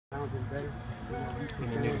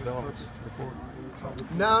Any new developments report?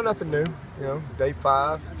 No, nothing new. Day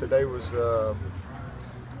 5. Today was,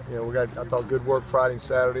 we got, I thought, good work Friday and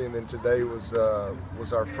Saturday, and then today was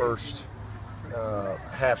our first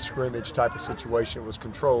half scrimmage type of situation. It was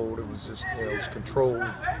controlled. It was just, it was controlled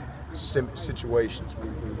situations.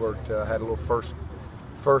 We worked, had a little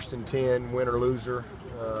first and 10, win or loser,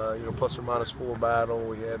 plus or minus 4 battle.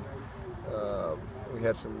 We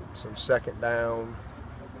had some second down.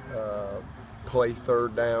 Play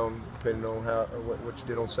third down, depending on what you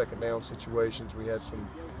did on second down situations. We had some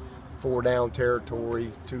 4 down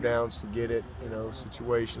territory, 2 downs to get it,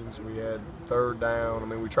 situations. We had third down. I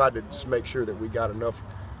mean, we tried to just make sure that we got enough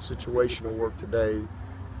situational work today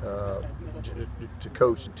to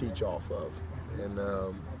coach and teach off of. And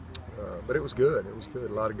but it was good. It was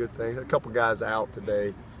good. A lot of good things. A couple guys out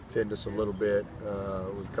today, thinned us a little bit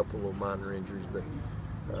with a couple of minor injuries, but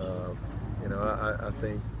I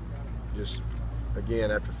think just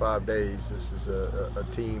again after 5 days, this is a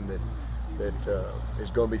team that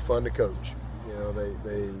is going to be fun to coach.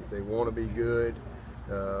 They want to be good.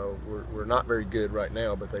 We're not very good right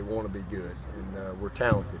now, but they want to be good, and we're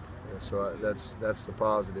talented. So that's the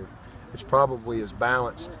positive. It's probably as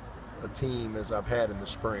balanced a team as I've had in the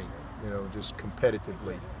spring. Just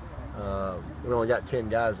competitively. We only got 10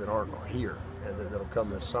 guys that aren't here and that'll come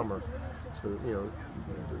this summer. So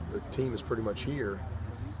the team is pretty much here.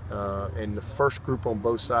 And the first group on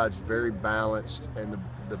both sides very balanced, and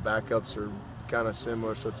the backups are kind of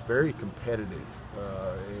similar, so it's very competitive.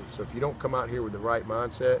 And so if you don't come out here with the right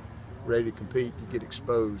mindset, ready to compete, you get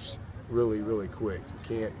exposed really, really quick.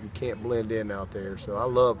 You can't blend in out there. So I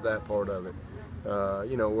love that part of it.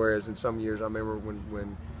 Whereas in some years, I remember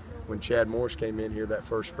when Chad Morris came in here that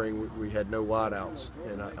first spring, we had no wideouts,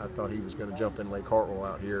 and I thought he was going to jump in Lake Hartwell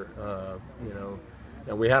out here.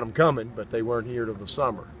 And we had them coming, but they weren't here till the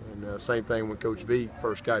summer. And same thing when Coach V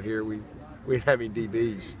first got here, we didn't have any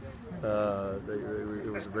DBs.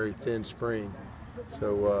 It was a very thin spring.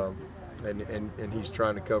 So and he's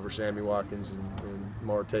trying to cover Sammy Watkins and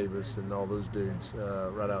Martavis and all those dudes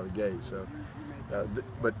right out of the gate. So,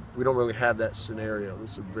 but we don't really have that scenario.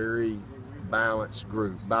 This is a very balanced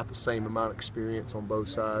group, about the same amount of experience on both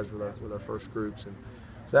sides with our first groups, and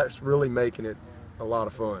so that's really making it a lot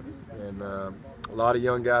of fun. And a lot of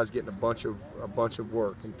young guys getting a bunch of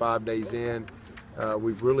work. And 5 days in,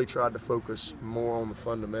 we've really tried to focus more on the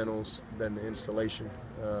fundamentals than the installation.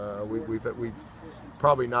 We've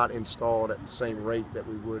probably not installed at the same rate that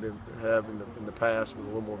we would have in the past with a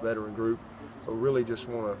little more veteran group. So we really just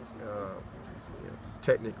want to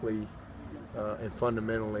technically and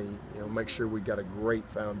fundamentally, make sure we got a great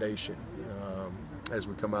foundation as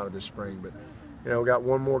we come out of this spring. But we got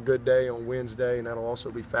one more good day on Wednesday, and that'll also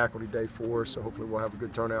be faculty day for us. So hopefully we'll have a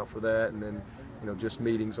good turnout for that, and then just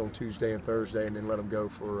meetings on Tuesday and Thursday, and then let them go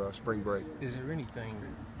for spring break. Is there anything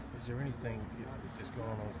that's going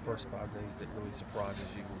on the first 5 days that really surprises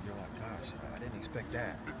you? Where you're like, gosh, I didn't expect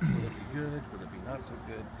that. Will it be good? Will it be not so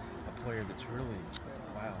good? A player that's really,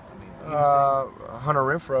 wow. I mean, Hunter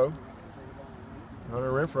Renfro. I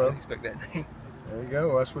didn't expect that name. There you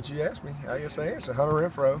go. That's what you asked me. I guess I answered. Hunter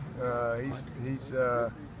Renfro.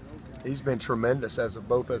 He's been tremendous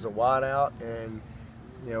both as a wideout, and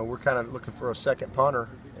we're kind of looking for a second punter.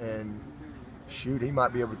 And shoot, he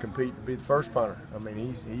might be able to compete to be the first punter. I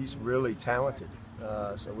mean, he's really talented.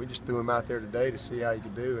 So we just threw him out there today to see how he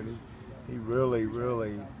could do, and he really,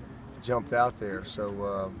 really jumped out there.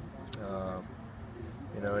 So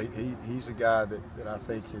he's a guy that I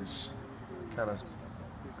think is kind of,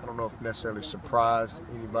 I don't know if necessarily surprised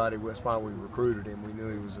anybody. That's why we recruited him. We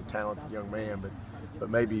knew he was a talented young man, but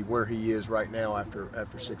maybe where he is right now after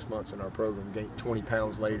 6 months in our program, gained 20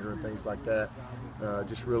 pounds later and things like that,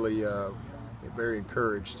 just really very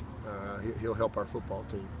encouraged. He'll help our football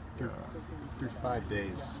team. Through 5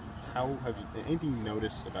 days, how have you, anything you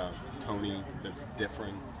noticed about Tony that's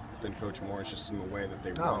different than Coach Morris, just in the way that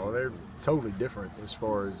they run? No, they're totally different as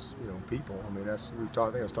far as people. I mean, I think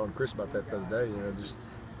I was talking to Chris about that the other day. Just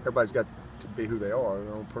everybody's got to be who they are,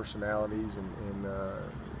 their own personalities, and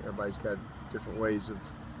everybody's got different ways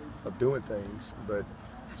of doing things. But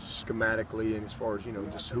schematically and as far as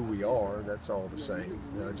just who we are, that's all the same.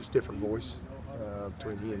 Just different voice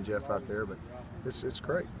between he and Jeff out there. But it's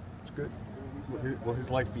great. It's good. Will his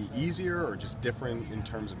life be easier or just different in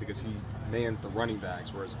terms of, because he mans the running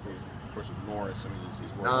backs, whereas of course with Morris, I mean, he's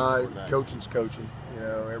working with quarterbacks. Coaching's coaching.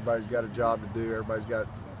 Everybody's got a job to do. Everybody's got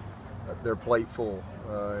their plate full,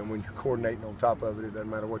 and when you're coordinating on top of it, it doesn't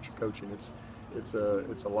matter what you're coaching. It's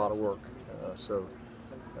a lot of work.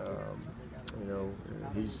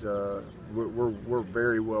 He's we're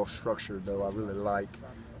very well structured though. I really like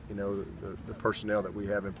you know, the personnel that we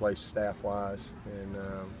have in place staff-wise, and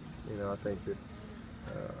you know, I think that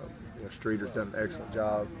you know, Streeter's done an excellent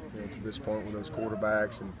job, you know, to this point with those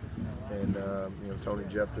quarterbacks, and you know, Tony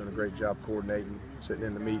and Jeff doing a great job coordinating, sitting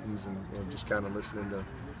in the meetings, and just kind of listening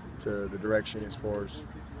to the direction as far as,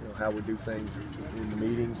 you know, how we do things in the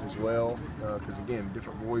meetings as well. Because again,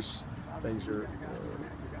 different voice, things are,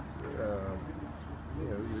 you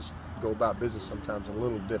know, you just go about business sometimes a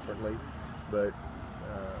little differently, but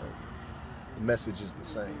the message is the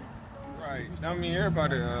same. Right. I mean,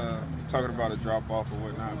 everybody talking about a drop-off or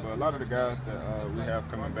whatnot, but a lot of the guys that we have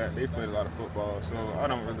coming back, they've played a lot of football, so I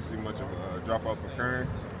don't really see much of a drop-off occurring.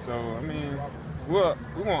 So, I mean,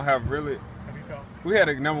 we won't have really – we had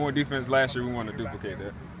a number one defense last year. We want to duplicate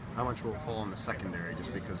that. How much will fall on the secondary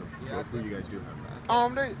just because of who you guys do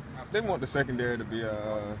have back? They want the secondary to be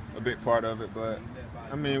a big part of it, but,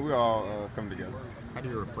 I mean, we all come together. How do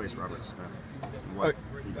you replace Robert Smith? What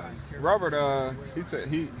he does? Robert,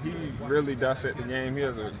 he really dissects the game. He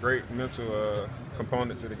has a great mental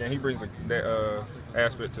component to the game. He brings that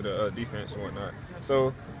aspect to the defense and whatnot.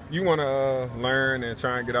 So you want to learn and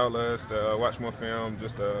try and get all of us to watch more film,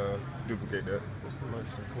 just duplicate that. What's the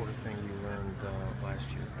most important thing you learned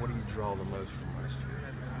last year? What do you draw the most from last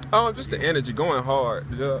year? Just the energy, going hard.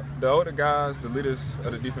 The older guys, the leaders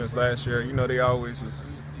of the defense last year, you know,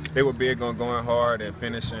 they were big on going hard and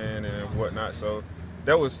finishing and whatnot. So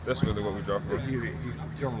that's really what we draw from. If you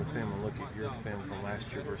go on the film and look at your film from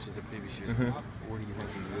last year versus the previous year, where do you think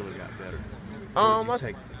you really got better? Where did you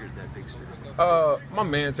take that big step? My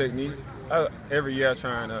man technique. Every year I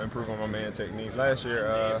try and improve on my man technique. Last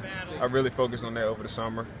year I really focused on that over the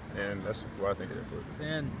summer, and that's where I think it improved.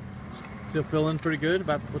 And still feeling pretty good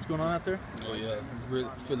about what's going on out there? Oh yeah,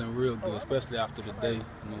 feeling real good, especially after the day. You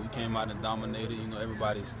know, we came out and dominated. You know,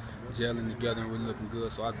 everybody's gelling together and really looking good.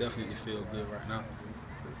 So I definitely feel good right now.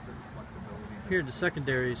 Here, the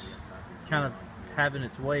secondary's kind of having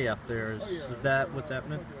its way out there. Is that what's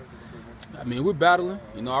happening? I mean, we're battling.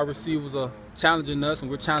 You know, our receivers are challenging us, and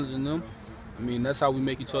we're challenging them. I mean, that's how we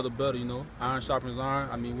make each other better, you know. Iron sharpens iron.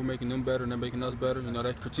 I mean, we're making them better, and they're making us better. You know,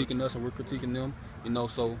 they're critiquing us, and we're critiquing them. You know,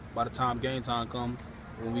 so by the time game time comes,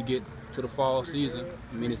 when we get to the fall season,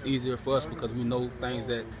 I mean, it's easier for us because we know things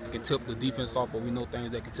that can tip the defense off, or we know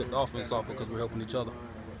things that can tip the offense off because we're helping each other.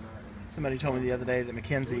 Somebody told me the other day that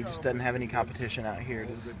McKenzie just doesn't have any competition out here.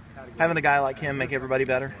 Does having a guy like him make everybody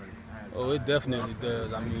better? Oh, it definitely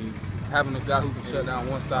does. I mean, having a guy who can shut down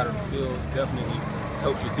one side of the field definitely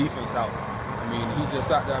helps your defense out. I mean, he's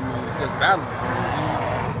just out there. I mean, he's just battling.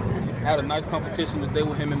 I mean, he had a nice competition today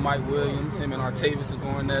with him and Mike Williams. Him and Artavis are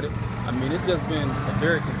going at it. I mean, it's just been a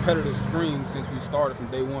very competitive spring since we started from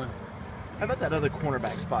day one. How about that other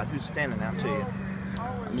cornerback spot? Who's standing out to you?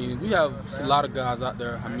 I mean, we have a lot of guys out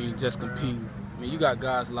there, I mean, just competing. I mean, you got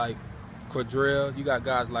guys like Cordrell, you got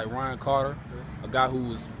guys like Ryan Carter, a guy who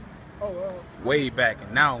was way back,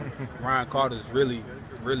 and now Ryan Carter's really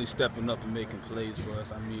stepping up and making plays for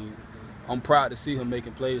us. I mean, I'm proud to see him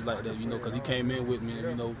making plays like that, you know, because he came in with me, and,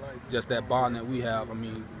 you know, just that bond that we have. I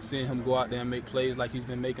mean, seeing him go out there and make plays like he's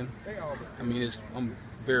been making, I mean, I'm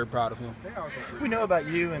very proud of him. We know about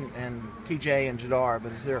you and TJ and Jadar,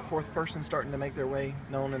 but is there a fourth person starting to make their way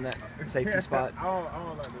known in that safety spot?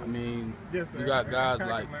 I mean, you got guys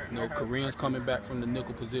like, you know, Koreans coming back from the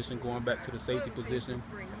nickel position, going back to the safety position.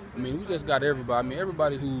 I mean, we just got everybody. I mean,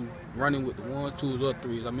 everybody who's running with the ones, twos, or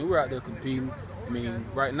threes. I mean, we're out there competing. I mean,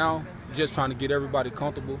 right now, just trying to get everybody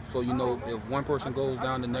comfortable. So, you know, if one person goes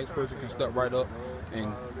down, the next person can step right up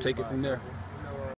and take it from there.